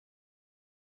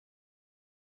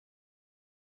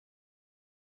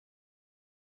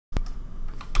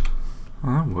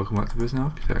Welcome back to Prison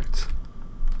Architect.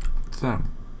 So,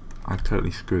 I totally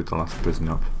screwed the last prison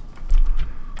up.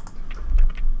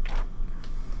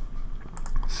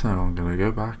 So I'm going to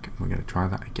go back and we're going to try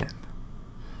that again.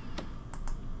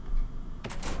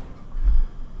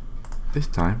 This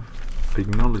time,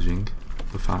 acknowledging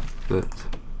the fact that,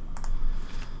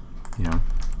 you know,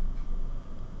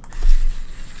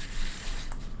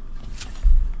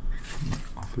 my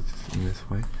office is in this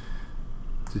way.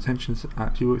 Detention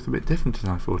actually works a bit different than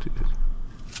I thought it did.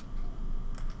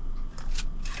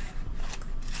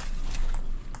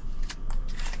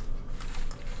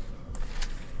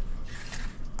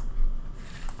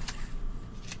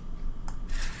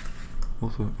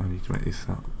 Also, I need to make this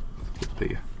out a bit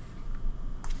bigger.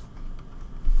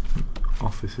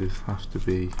 Offices have to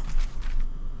be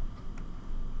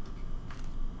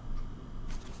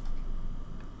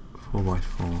four by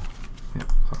 4.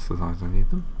 Yep, that's the size I need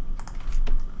them.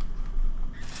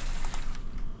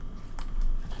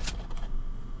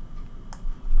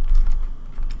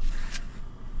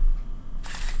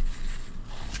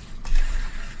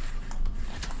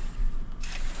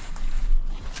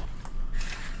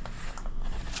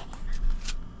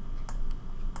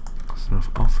 That's enough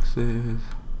offices.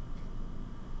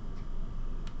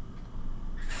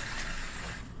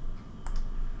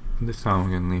 And this time I'm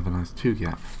going to leave a nice 2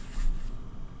 gap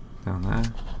down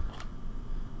there.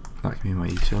 That can be my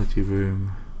utility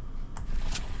room.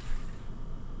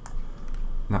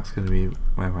 That's going to be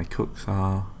where my cooks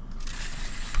are.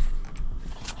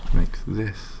 Makes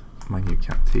this my new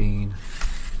canteen.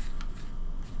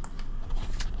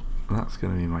 That's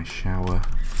going to be my shower.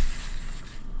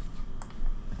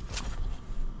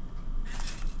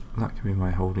 That can be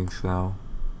my holding cell.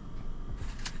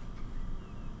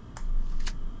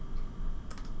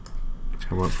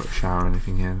 I won't put a shower or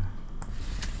anything in.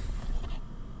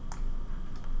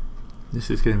 This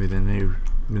is going to be the new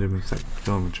minimum set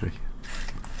dormitory.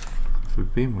 To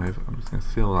begin with, I'm just going to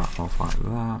seal that off like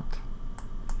that.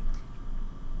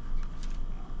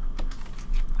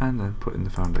 And then put in the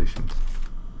foundations.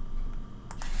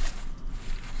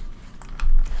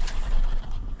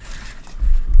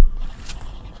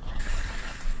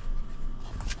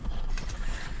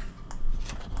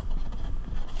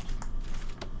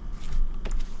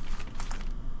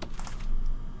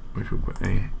 Which will put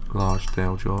a large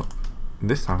jail door. And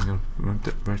this time I'm going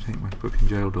to rotate my fucking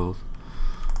jail doors.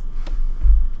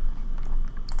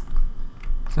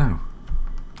 So,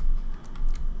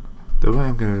 the way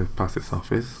I'm going to pass this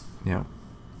off is, you know,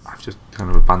 I've just kind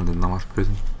of abandoned the last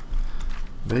prison.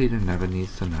 Vader never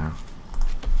needs to know.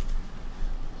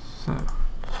 So,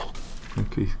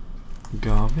 increase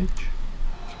garbage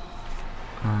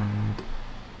and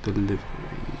delivery.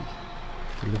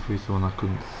 Delivery is the one I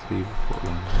couldn't see before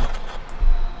then.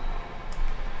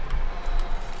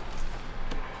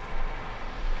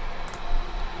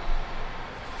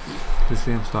 You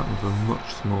see I'm starting with a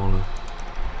much smaller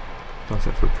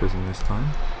concept for a prison this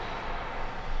time.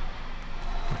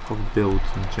 I'll probably build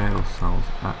some jail cells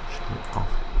actually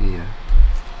off here.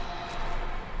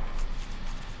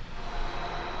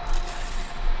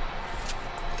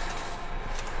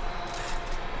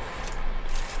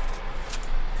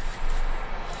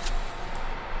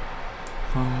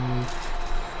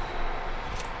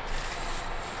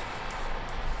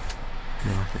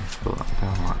 Then I can fill that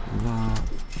down like that.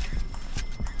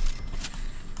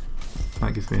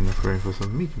 That gives me enough room for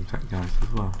some medium tech guys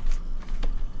as well.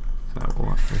 So we'll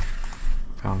have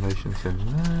the foundations in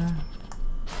there.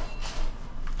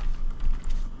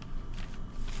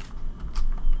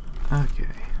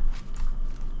 Okay.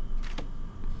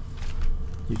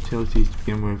 Utilities to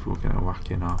begin with, we're going to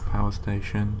whack in our power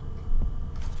station.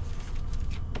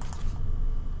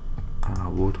 And our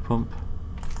water pump.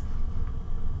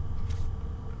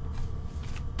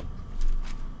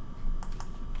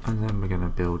 And then we're going to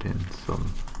build in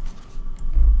some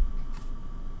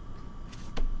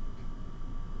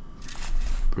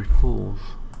brick walls.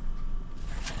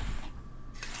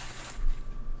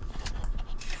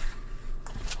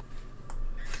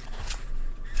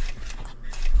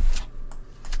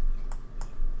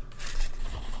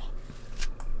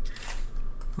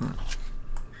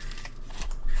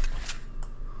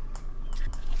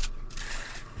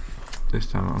 This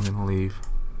time I'm going to leave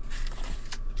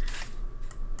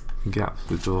gaps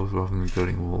for the doors rather than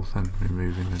building walls and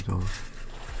removing the doors.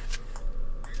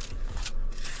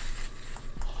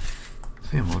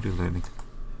 See, I'm already learning.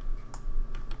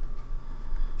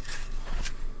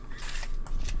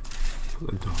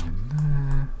 Put the door in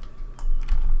there.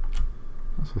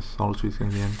 That's where solitary's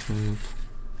going to be entered.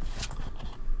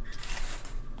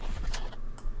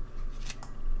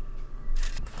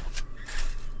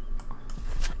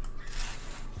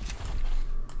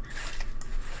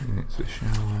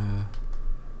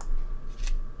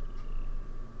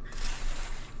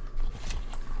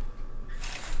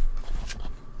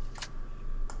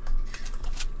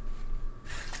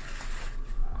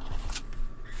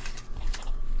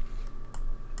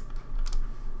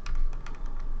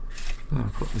 Now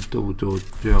put the double door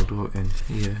jail door in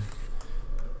here.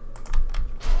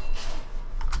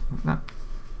 Like that.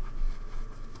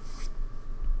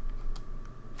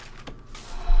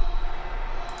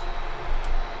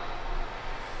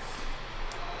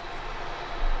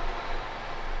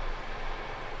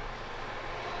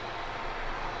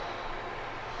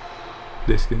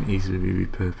 This can easily be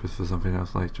repurposed for something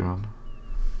else later on.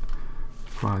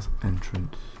 Surprise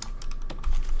entrance.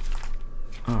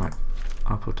 Alright,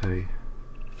 I'll put a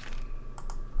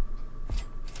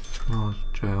large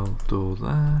jail door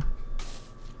there,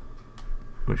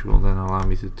 which will then allow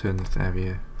me to turn this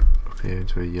area up here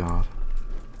into a yard.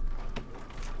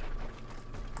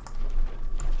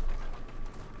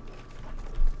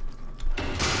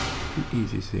 Be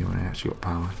easy to see when I actually got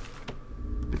power.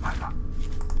 A bit like that.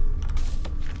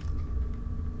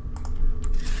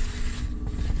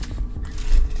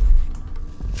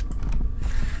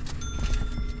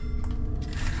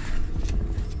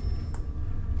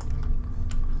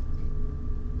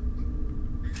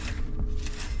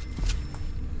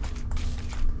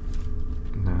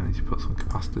 Put some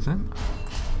capacitors in.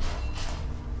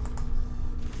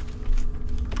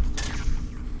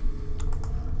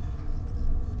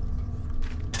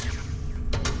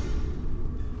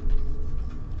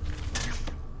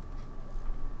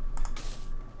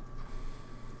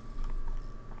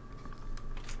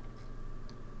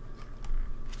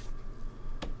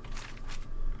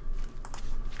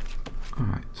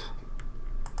 Alright.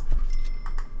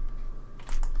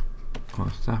 Got a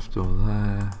staff door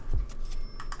there.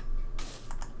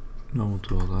 No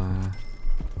door there.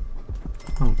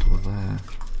 No door there.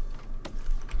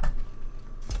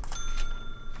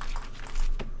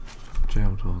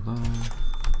 Jail door there.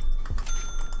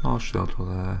 Large jail door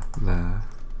there. There.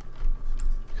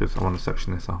 Because I want to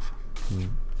section this off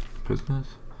from prisoners.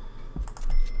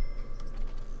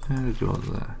 And a door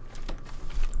there.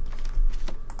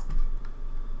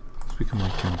 Let's become my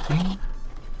canteen,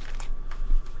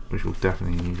 which will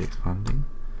definitely need expanding.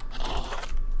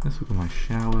 Let's look at my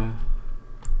shower,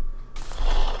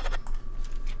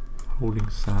 holding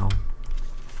cell,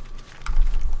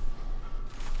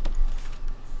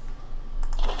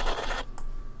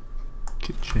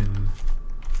 kitchen,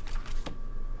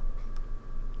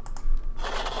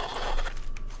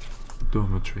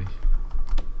 dormitory.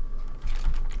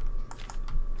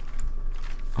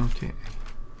 Okay.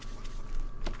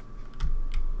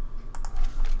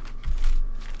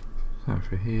 So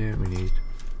for here we need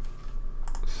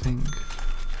sink,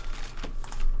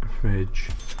 a fridge,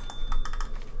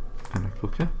 and a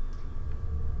cooker.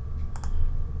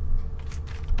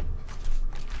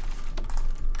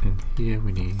 In here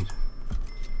we need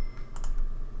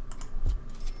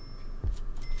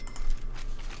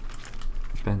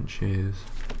benches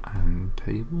and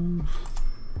tables,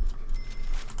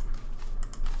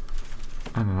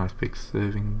 and a nice big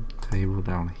serving table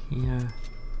down here.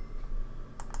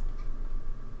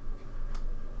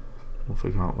 We'll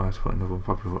figure out where to put another one,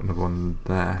 probably put another one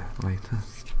there later.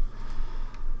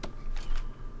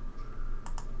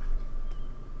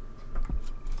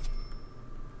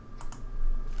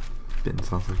 Bin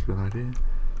sounds like a good idea.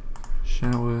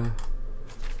 Shower.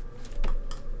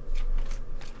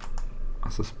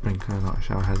 That's a sprinkler, not a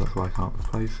shower head, that's why I can't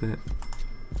replace it.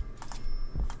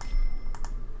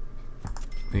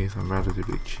 These are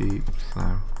relatively cheap,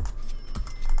 so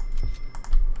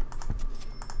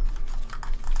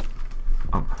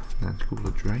then a couple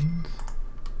of drains.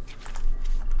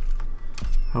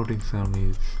 Holding cell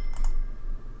needs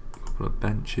a couple of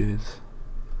benches.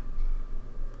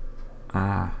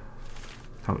 Ah,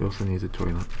 and we also need a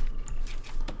toilet.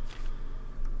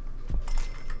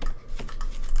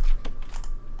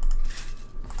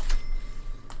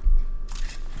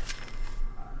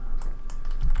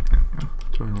 There we go,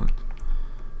 toilet.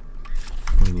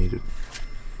 We need it.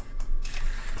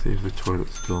 See if the toilet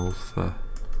stalls for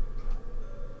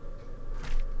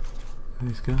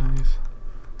these guys.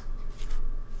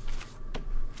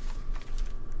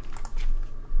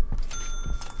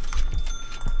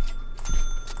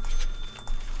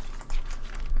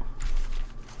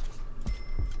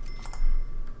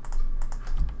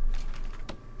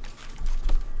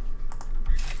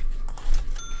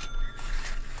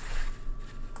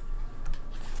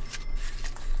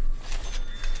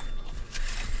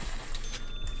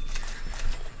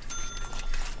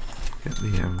 Get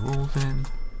the walls in.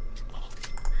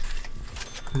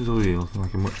 This is already looking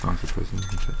like a much nicer prison,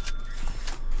 isn't it?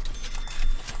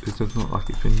 It doesn't look like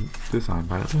it's been designed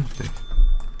by a lunatic.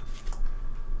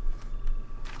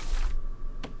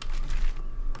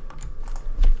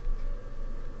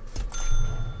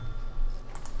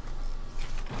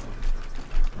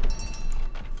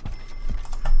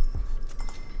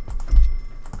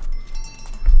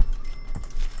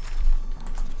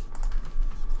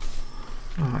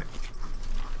 Alright.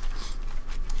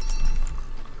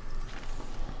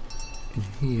 In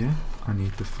here, I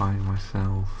need to find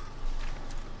myself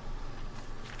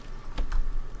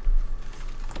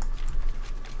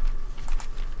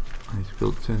I need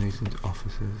to turn these into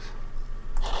offices.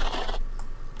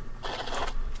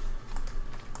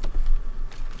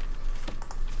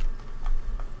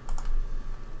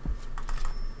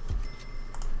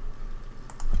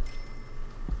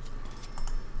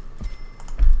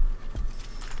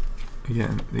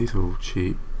 Again, these are all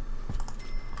cheap.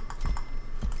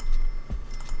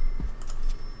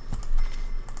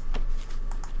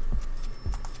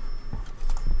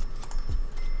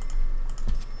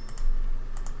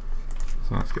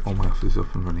 So let's get all my offices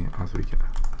up and running as we go.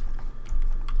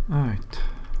 Alright.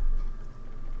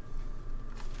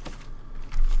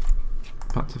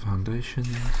 Back to foundations.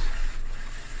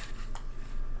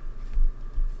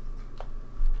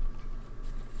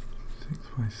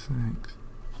 6x6.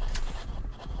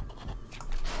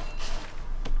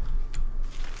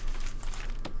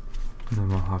 And then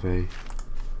we'll have a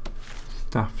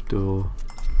staff door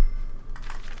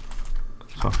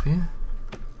top here.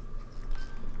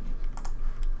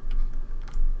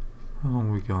 How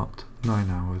long we got? 9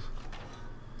 hours.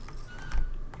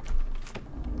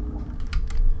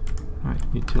 Right,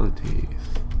 utilities.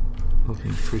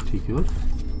 Looking pretty good.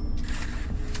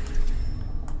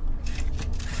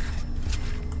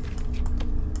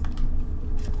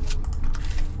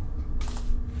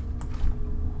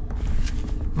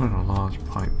 Run a large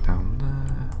pipe down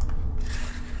there.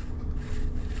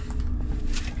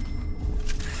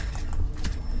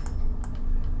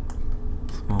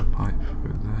 Small pipe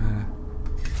through there.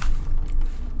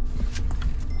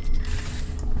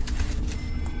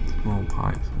 Small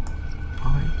pipes.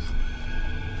 Pipes.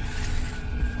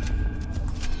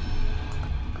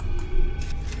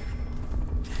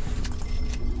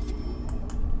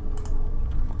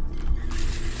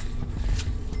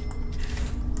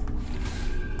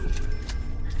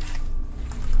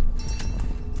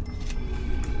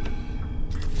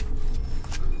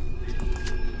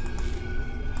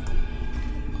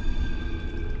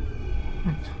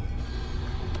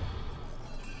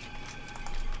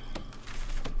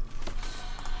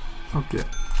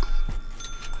 Objects.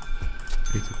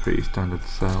 These are pretty standard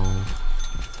cells.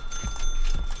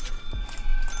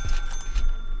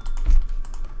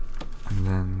 And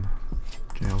then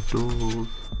jail doors.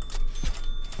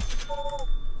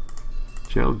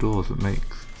 Jail doors that make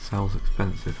cells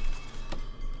expensive.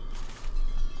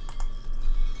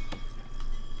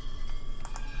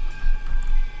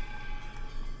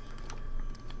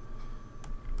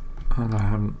 And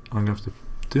I'm going to have to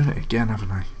do it again,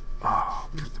 haven't I? Oh,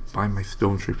 I'm going to buy my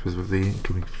stormtroopers with the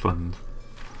incoming funds.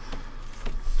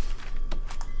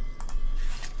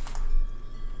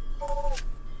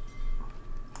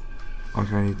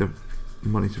 Okay, I need the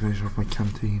money to finish off my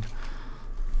canteen.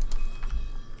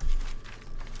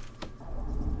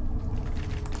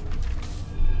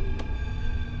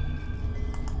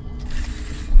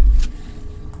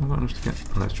 I'm not enough to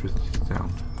get electricity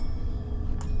down.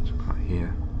 It's about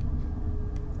here.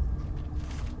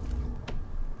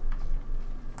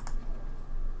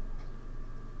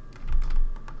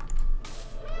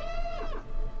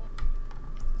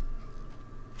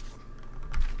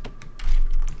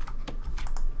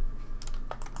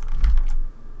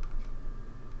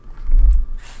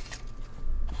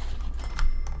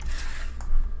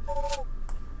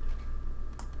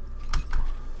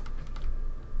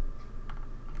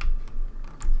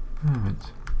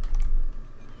 Alright.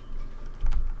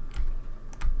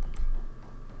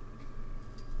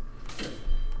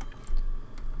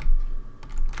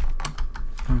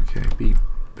 Okay, be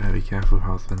very careful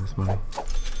how I spend this money.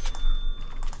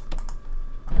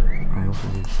 I also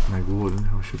need my warden,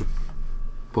 who I should have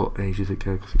bought ages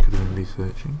ago because it could have been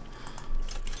researching.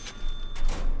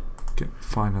 Get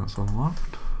finance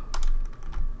unlocked.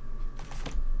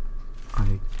 I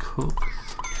need cooks.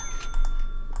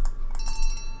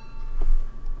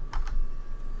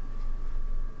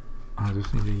 I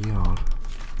just need a yard.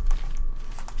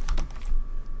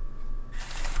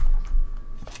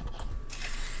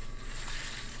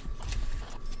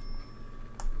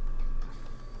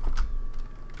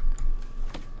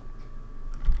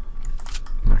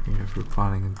 And I can go through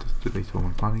planning and just delete all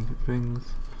my planning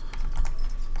things.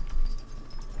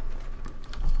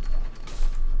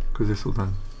 Because this will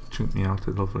then chunk me out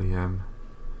a lovely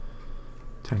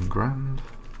 10 grand.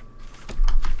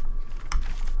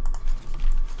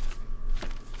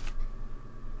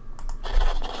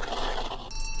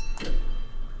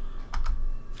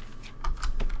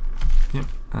 Yep,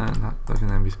 and that can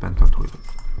then be spent on toilets.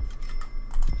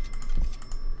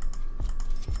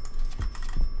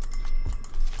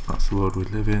 the world we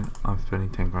live in. I'm spending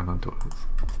 10 grand on toilets.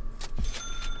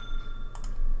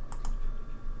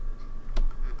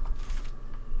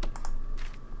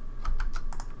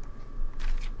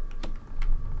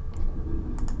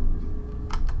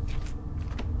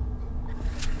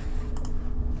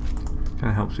 Kind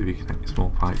of helps if you connect your small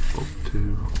pipe up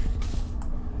to.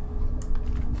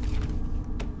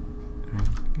 There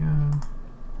we go.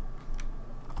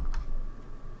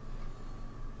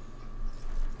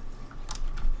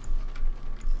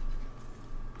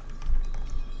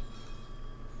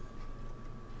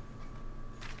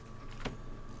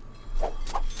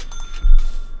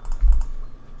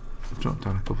 Drop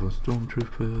down a couple of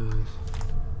stormtroopers.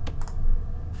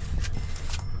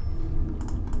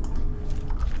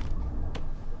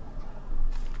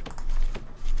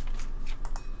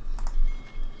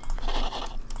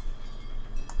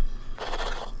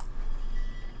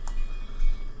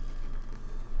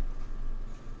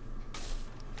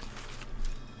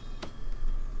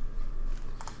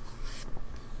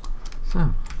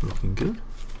 So, looking good.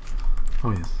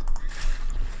 Oh yes.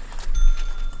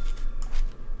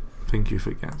 Think you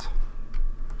forget.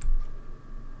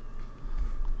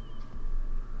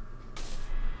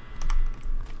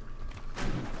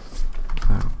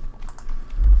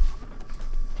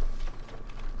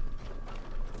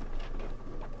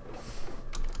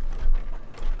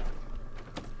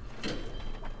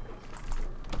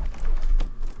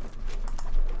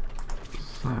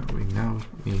 So we now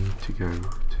need to go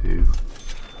to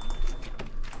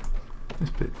this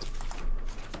bit.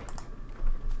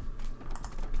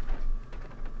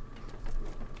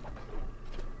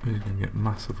 We're going to get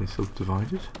massively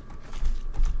subdivided.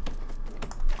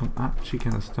 I'm actually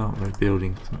going to start by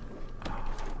building some.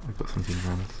 I've got something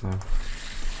around, so.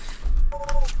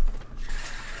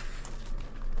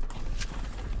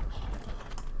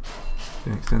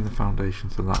 Going to extend the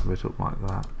foundations to that bit up like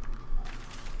that.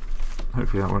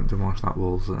 Hopefully that won't demolish that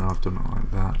wall, so I've done it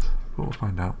like that, but we'll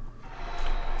find out.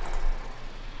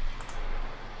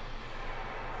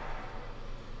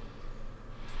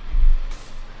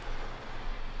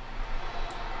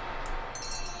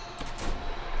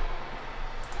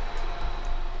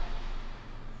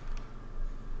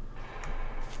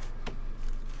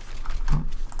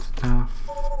 Staff,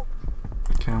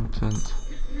 accountant.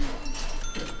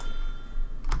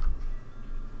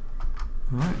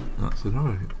 Right, that's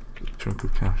another chunk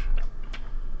of cash.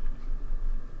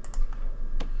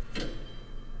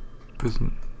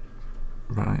 Prison.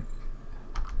 Right.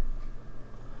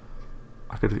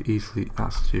 I could have easily,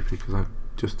 that's stupid because I've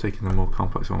just taken the more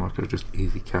complex one. I could have just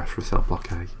easy cash for cell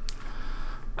block A.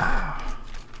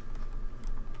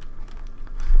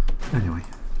 Anyway.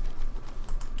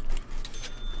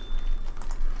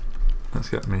 Let's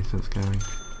get maintenance going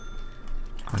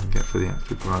and get for the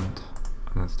extra grant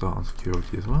and then start on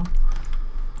security as well.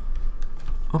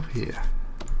 Up here.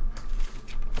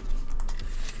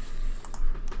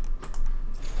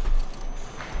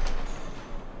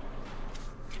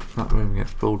 That room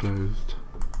gets bulldozed.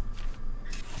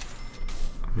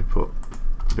 And we put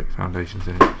big foundations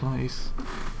in its place.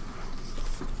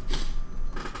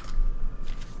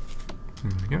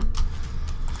 There we go.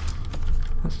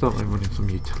 Let's start by running some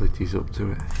utilities up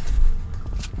to it.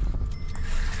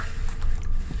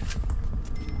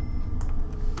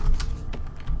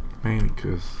 Mainly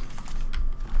because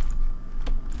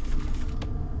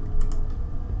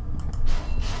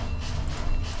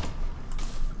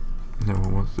no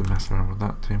one wants to mess around with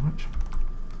that too much.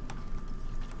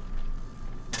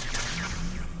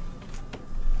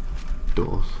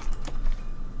 Doors.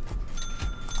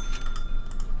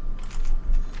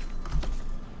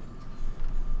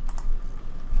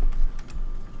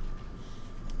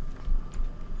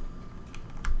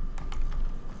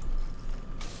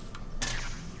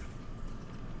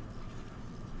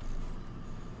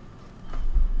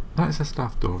 That is a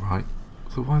staff door, right?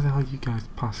 So why the hell are you guys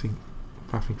passing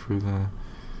through there?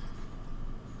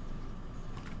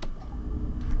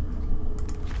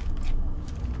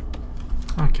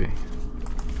 Okay.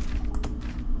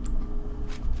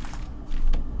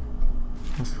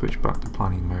 Let's switch back to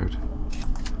planning mode.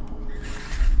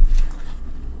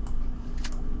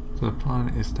 So the plan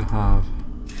is to have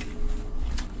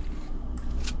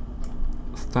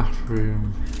staff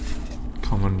room,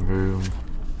 common room,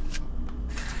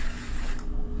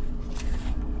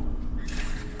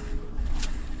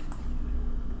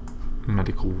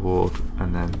 medical ward,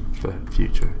 and then the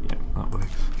future. Yeah, that works.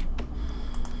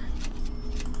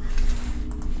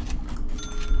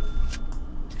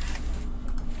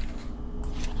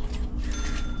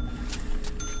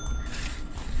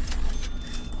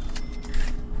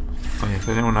 Oh yeah, if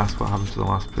anyone asks what happened to the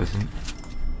last prison,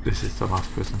 this is the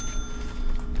last prison.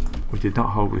 We did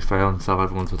not horribly fail and sell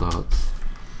everyone's alerts.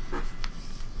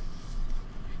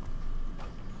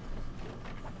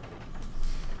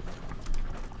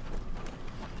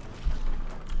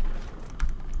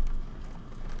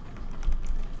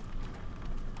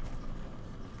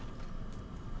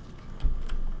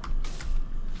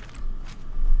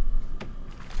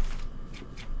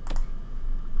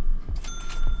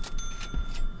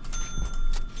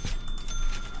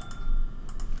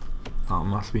 That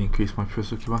massively increased my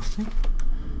pistol capacity.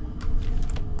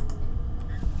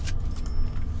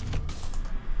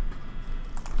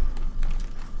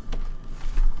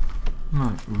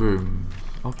 Right, rooms,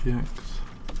 objects,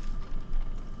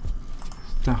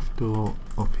 staff door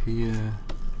up here,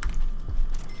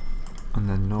 and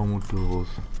then normal doors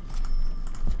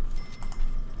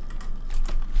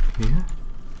here.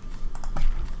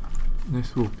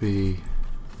 This will be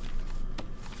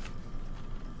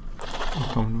the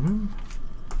common room,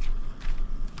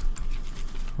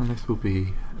 and this will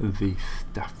be the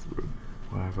staff room,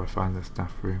 wherever I find the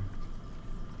staff room.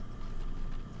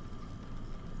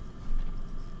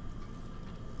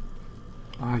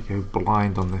 I go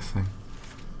blind on this thing.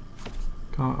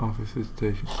 Car office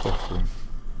visitation staff room.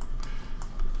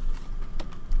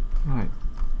 Right.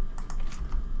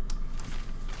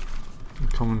 The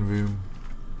common room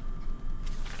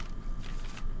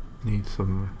needs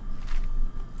a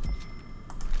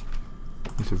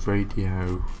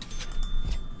radio,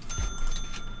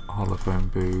 holophone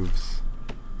booths.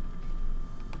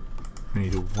 We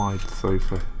need a wide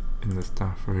sofa in the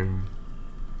staff room.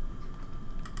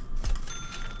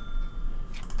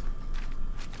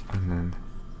 And then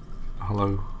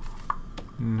hello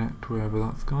net, wherever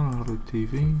that's gone, hello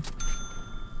TV.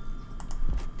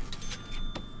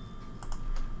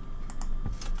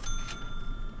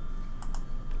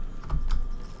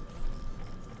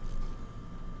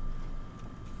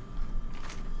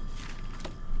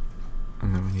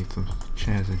 And then we need some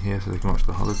chairs in here so they can watch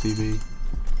the hello TV.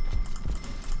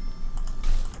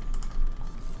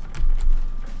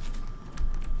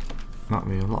 That'd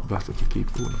be a lot better to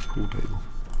keep all in a pool table.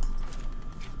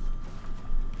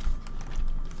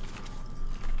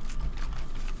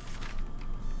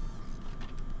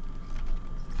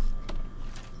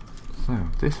 So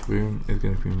this room is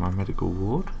going to be my medical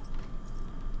ward.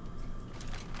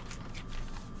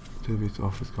 Delivery to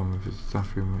office, common visit,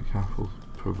 staff room, McCaffrey,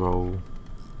 parole,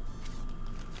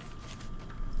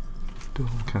 door,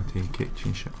 canteen,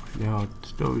 kitchen, shop, yard,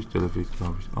 storage, delivery,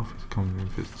 garbage, office, common room,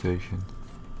 visitation.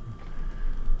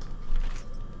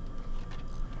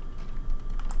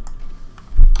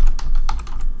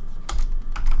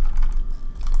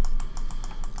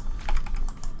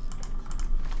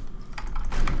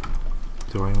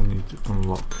 Do I only need to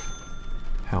unlock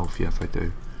health? Yes, I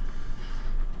do.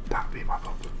 That'd be my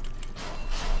problem.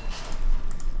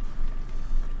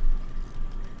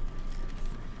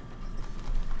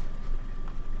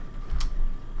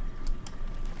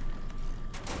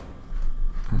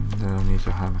 And then I need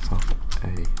to hire myself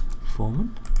a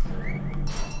foreman.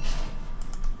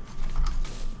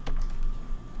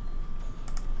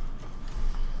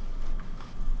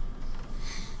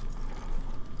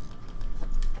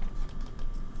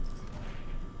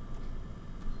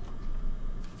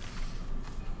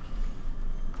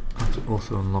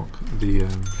 Also unlock the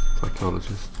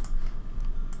psychologist.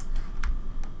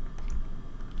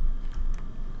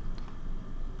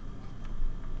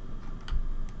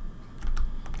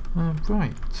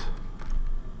 Right.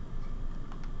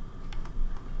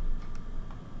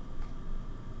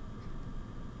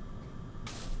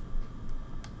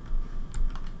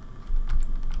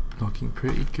 Looking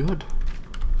pretty good.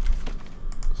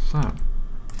 So,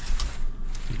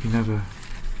 you can never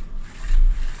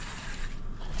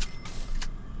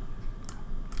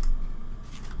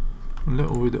a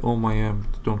little with all my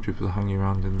stormtroopers are hanging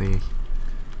around in the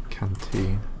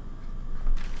canteen.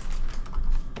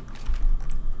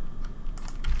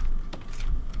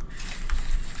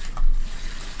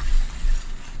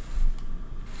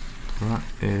 So that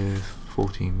is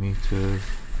 14 meters.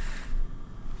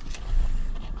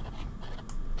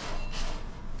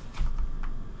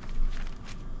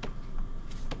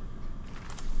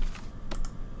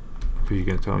 Are you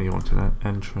going to tell me you want an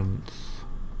entrance?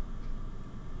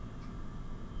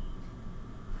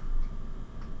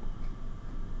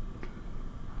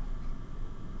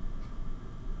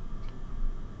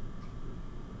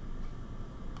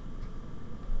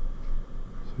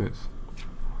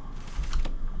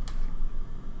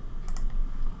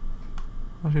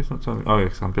 Actually, it's not telling me. Oh, yeah,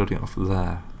 because I'm building it off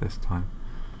there this time.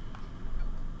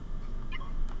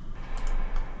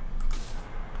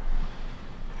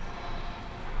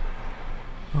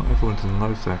 Not going to the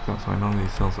low sec, that's why none of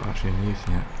these cells are actually in use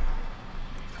yet.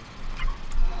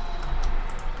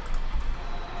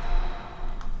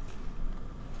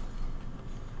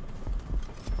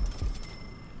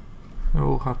 They're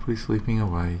all happily sleeping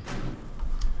away.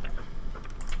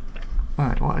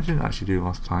 Right, what I didn't actually do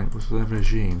last time was the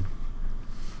regime.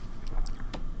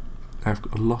 I've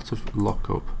got a lot of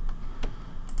lockup.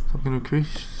 So I'm going to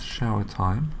increase shower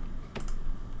time.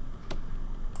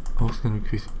 Also going to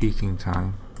increase eating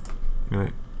time. I'm going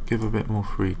to give a bit more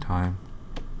free time.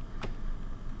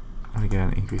 And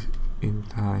again increase in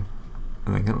time.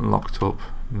 And then get locked up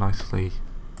nicely.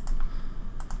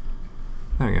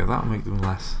 There we go, that'll make them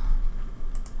less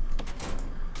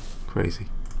crazy.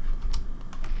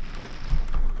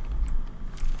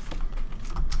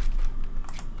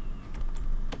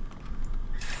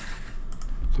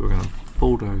 So we're going to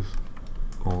bulldoze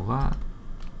all that.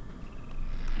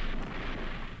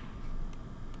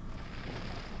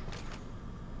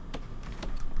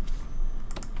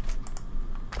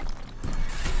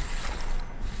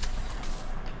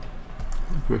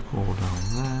 Brick wall down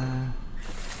there.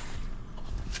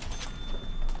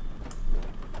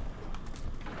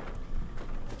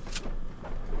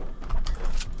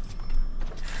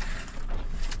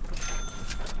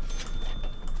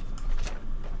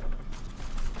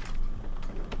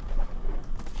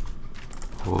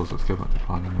 Pause, let's go back to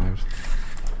planning mode.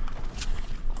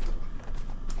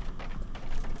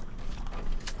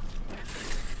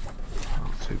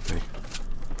 Oh, too big.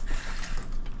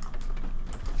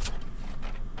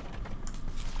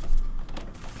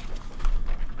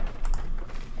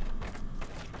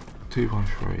 Two by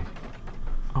three.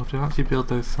 Oh, did I actually build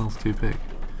those cells too big?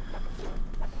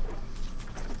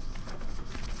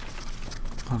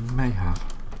 I may have.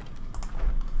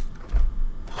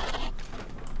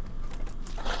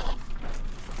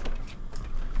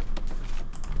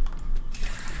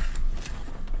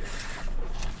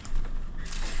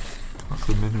 That's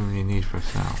the minimum you need for a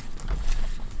cell.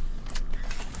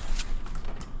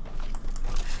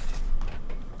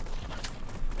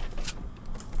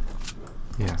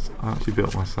 Yes, I actually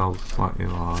built my cells slightly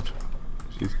large,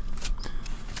 which is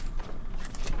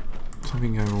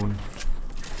something going on.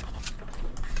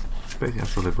 Basically I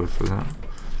have to live with for that.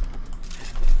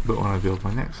 But when I build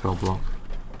my next cell block,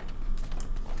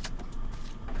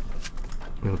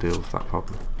 we'll deal with that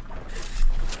problem.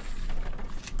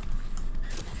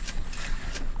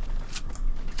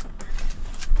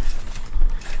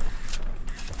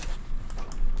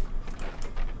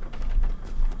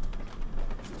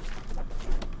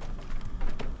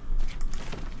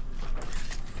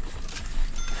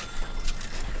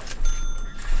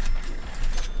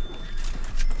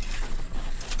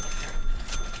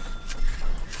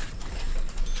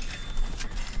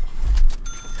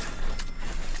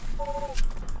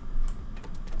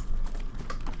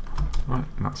 Right,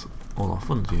 and that's all our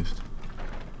funds used.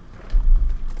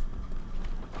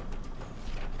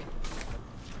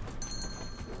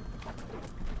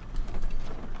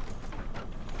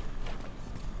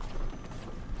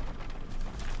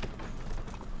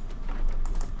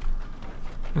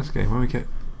 Okay, when we get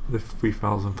the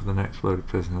 3,000 for the next load of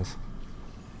prisoners,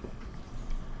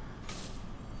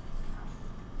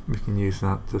 we can use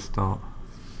that to start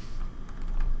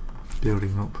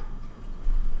building up.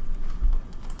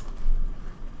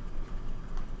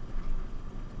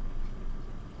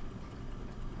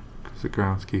 The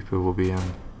groundskeeper will be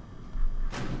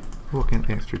working at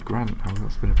the extra grant now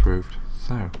that's been approved.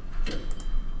 So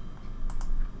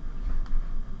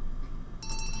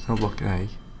cell block A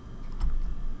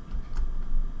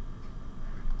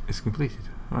is completed.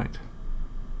 Right.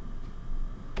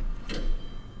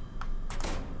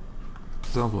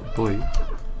 Cell block B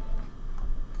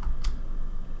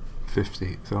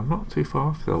 50. So I'm not too far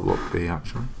off cell block B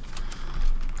actually.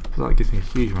 So that gives me a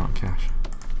huge amount of cash.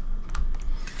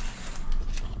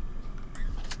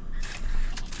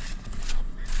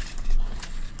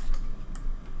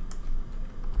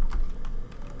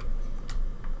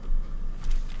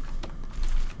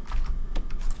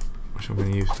 Which I'm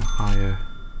going to use to hire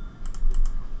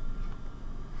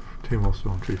 2 more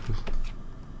stormtroopers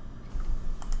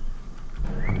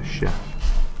and a chef,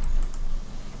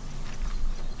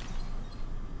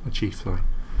 a chief, sorry.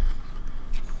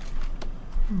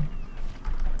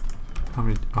 How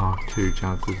many are 2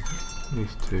 chances? At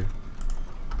least 2.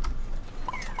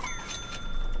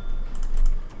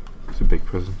 It's a big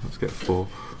prison. Let's get 4.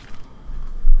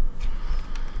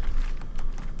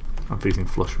 I'm feeling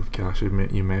flush with cash, you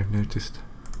may have noticed.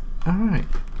 Alright,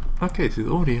 okay, so it's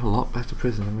already a lot better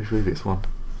prison than my previous one.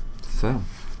 So,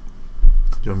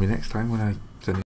 join me next time when I send